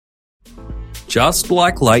Just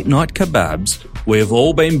like late night kebabs, we have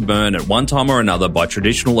all been burned at one time or another by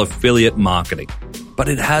traditional affiliate marketing. But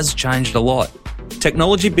it has changed a lot.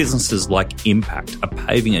 Technology businesses like Impact are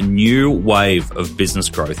paving a new wave of business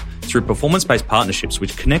growth through performance-based partnerships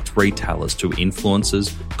which connect retailers to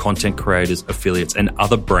influencers, content creators, affiliates, and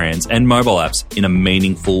other brands and mobile apps in a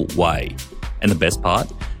meaningful way. And the best part?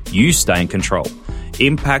 You stay in control.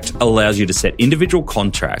 Impact allows you to set individual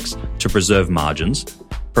contracts to preserve margins,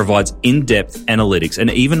 provides in-depth analytics, and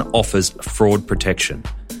even offers fraud protection.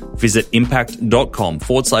 Visit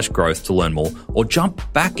impact.com/growth to learn more, or jump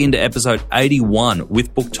back into episode 81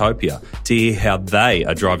 with Booktopia to hear how they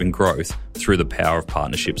are driving growth through the power of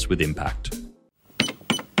partnerships with Impact.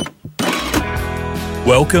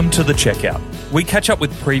 Welcome to The Checkout. We catch up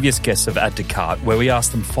with previous guests of Add to Cart, where we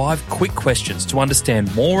ask them 5 quick questions to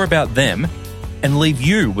understand more about them and leave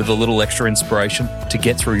you with a little extra inspiration to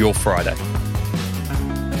get through your Friday.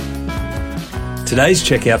 Today's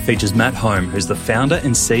checkout features Matt Home, who's the founder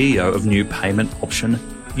and CEO of new payment option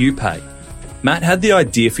UPay. Matt had the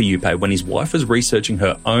idea for UPay when his wife was researching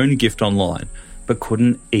her own gift online, but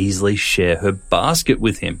couldn't easily share her basket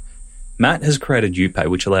with him. Matt has created UPay,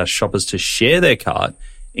 which allows shoppers to share their cart,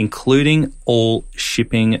 including all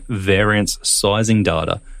shipping, variance, sizing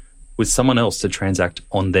data, with someone else to transact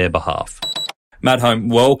on their behalf. Matt Home,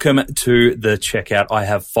 welcome to The Checkout. I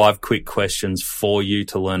have 5 quick questions for you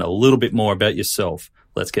to learn a little bit more about yourself.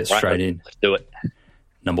 Let's get straight in. Let's do it.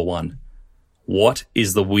 Number 1, what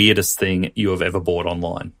is the weirdest thing you have ever bought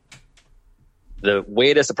online? The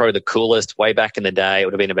weirdest, or probably the coolest, way back in the day, it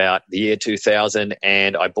would have been about the year 2000,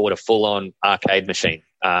 and I bought a full-on arcade machine.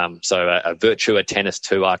 So a Virtua Tennis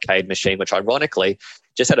 2 arcade machine, which ironically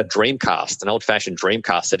just had a Dreamcast, an old-fashioned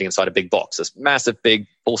Dreamcast sitting inside a big box. This massive, big,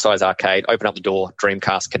 full-size arcade, open up the door,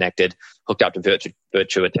 Dreamcast connected, hooked up to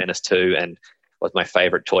Virtua Tennis 2, and was my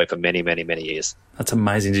favorite toy for many, many, many years. That's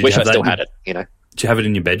amazing. Wish I still had it, you know. Did you have it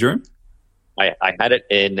in your bedroom? I had it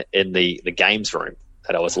in the games room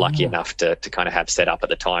that I was lucky enough to kind of have set up at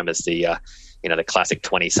the time as the the classic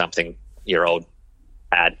 20-something-year-old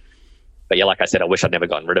had. But yeah, like I said, I wish I'd never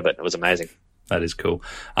gotten rid of it. It was amazing. That is cool.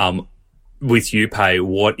 With UPay,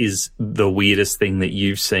 what is the weirdest thing that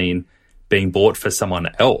you've seen being bought for someone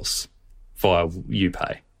else via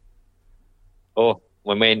UPay? Oh,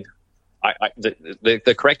 I mean,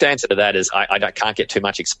 the correct answer to that is I can't get too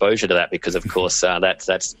much exposure to that because, of course,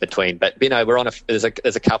 that's between. But we're on there's a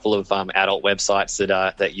couple of adult websites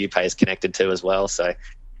that UPay is connected to as well, so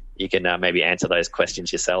you can maybe answer those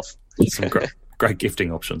questions yourself. Some great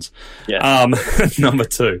gifting options. Yeah. Number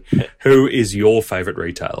 2, who is your favorite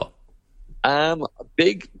retailer?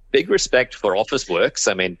 Big respect for Officeworks.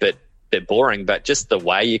 I mean, bit boring, but just the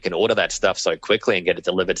way you can order that stuff so quickly and get it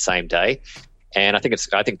delivered same day. And I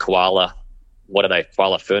think Koala, what are they?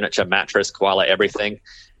 Koala Furniture, Mattress, Koala Everything.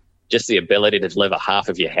 Just the ability to deliver half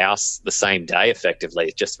of your house the same day effectively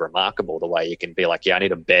is just remarkable. The way you can be like, yeah, I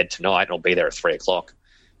need a bed tonight, and I'll be there at 3:00.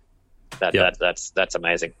 That's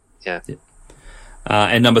amazing. Yeah.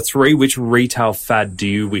 And number 3, which retail fad do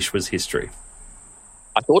you wish was history?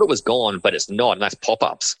 I thought it was gone, but it's not, and that's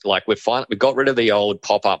pop-ups. Like we got rid of the old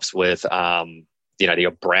pop-ups with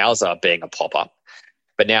your browser being a pop-up,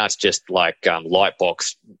 but now it's just like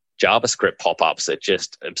Lightbox JavaScript pop-ups that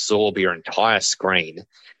just absorb your entire screen.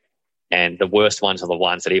 And the worst ones are the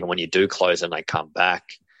ones that even when you do close them, they come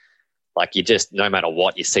back. Like you just, no matter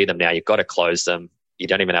what, you see them now, you've got to close them. You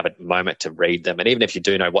don't even have a moment to read them. And even if you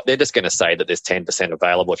do know what, they're just going to say that there's 10%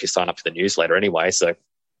 available if you sign up to the newsletter anyway. So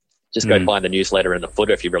just go find the newsletter in the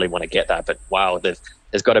footer if you really want to get that. But wow, there's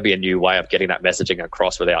got to be a new way of getting that messaging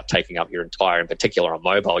across without taking up your entire, in particular on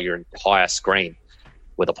mobile, your entire screen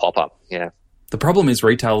with a pop-up. Yeah. The problem is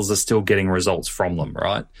retailers are still getting results from them,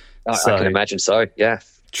 right? I can imagine so, yeah.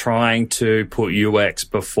 Trying to put UX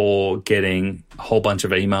before getting a whole bunch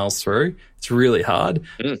of emails through, it's really hard.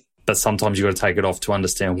 But sometimes you've got to take it off to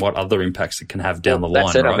understand what other impacts it can have down the line.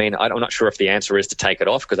 That's it. Right? I mean, I'm not sure if the answer is to take it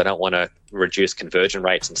off because I don't want to reduce conversion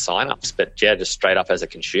rates and sign-ups. But yeah, just straight up as a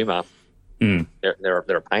consumer, they're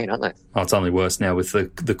a pain, aren't they? Oh, it's only worse now with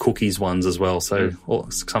the cookies ones as well. So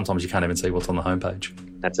sometimes you can't even see what's on the homepage.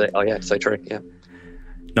 That's it. Oh yeah, so true. Yeah.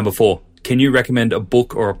 Number 4, can you recommend a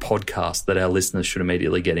book or a podcast that our listeners should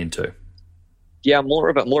immediately get into? Yeah, more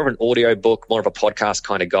of an audio book, more of a podcast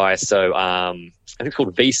kind of guy. So I think it's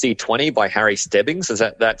called VC20 by Harry Stebbings.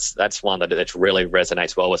 That's one that really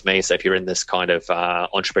resonates well with me. So if you're in this kind of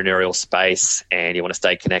entrepreneurial space and you want to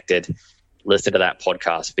stay connected, listen to that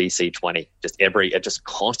podcast, VC20. Just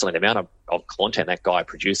constantly the amount of content that guy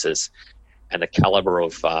produces and the caliber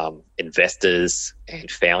of investors and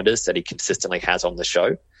founders that he consistently has on the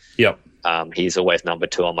show. Yep. He's always number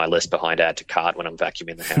 2 on my list behind add to cart when I'm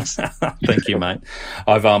vacuuming the house. Thank you, mate.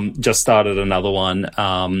 I've just started another one,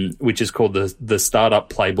 which is called the Startup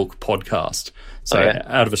Playbook Podcast. So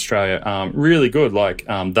out of Australia, really good. Like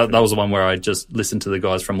that was the one where I just listened to the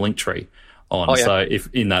guys from Linktree on. So if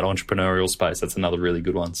in that entrepreneurial space, that's another really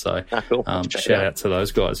good one. So cool. Shout out to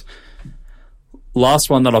those guys. Last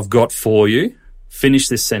one that I've got for you. Finish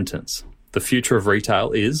this sentence. The future of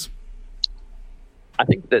retail is... I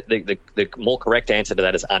think that the more correct answer to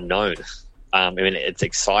that is unknown. I mean, it's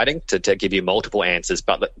exciting to give you multiple answers,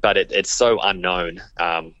 but it's so unknown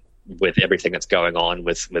with everything that's going on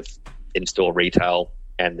with in-store retail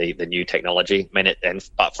and the new technology. I mean,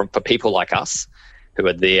 but for people like us who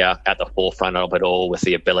are there at the forefront of it all with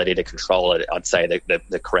the ability to control it, I'd say that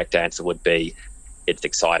the correct answer would be it's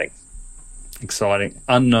exciting. Exciting,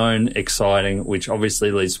 unknown, exciting, which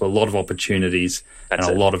obviously leads to a lot of opportunities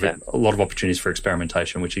a lot of opportunities for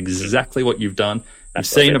experimentation, which is exactly what you've done. You've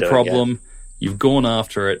seen a problem, you've gone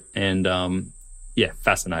after it, and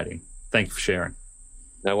fascinating. Thank you for sharing.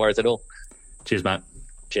 No worries at all. Cheers, Matt.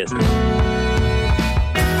 Cheers.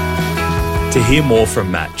 To hear more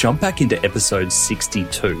from Matt, jump back into episode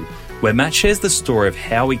 62, where Matt shares the story of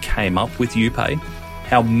how he came up with UPay,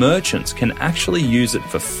 how merchants can actually use it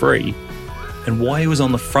for free, and why he was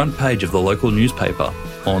on the front page of the local newspaper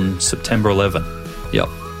on September 11. Yep,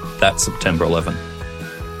 that's September 11.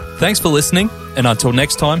 Thanks for listening, and until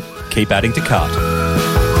next time, keep adding to cart.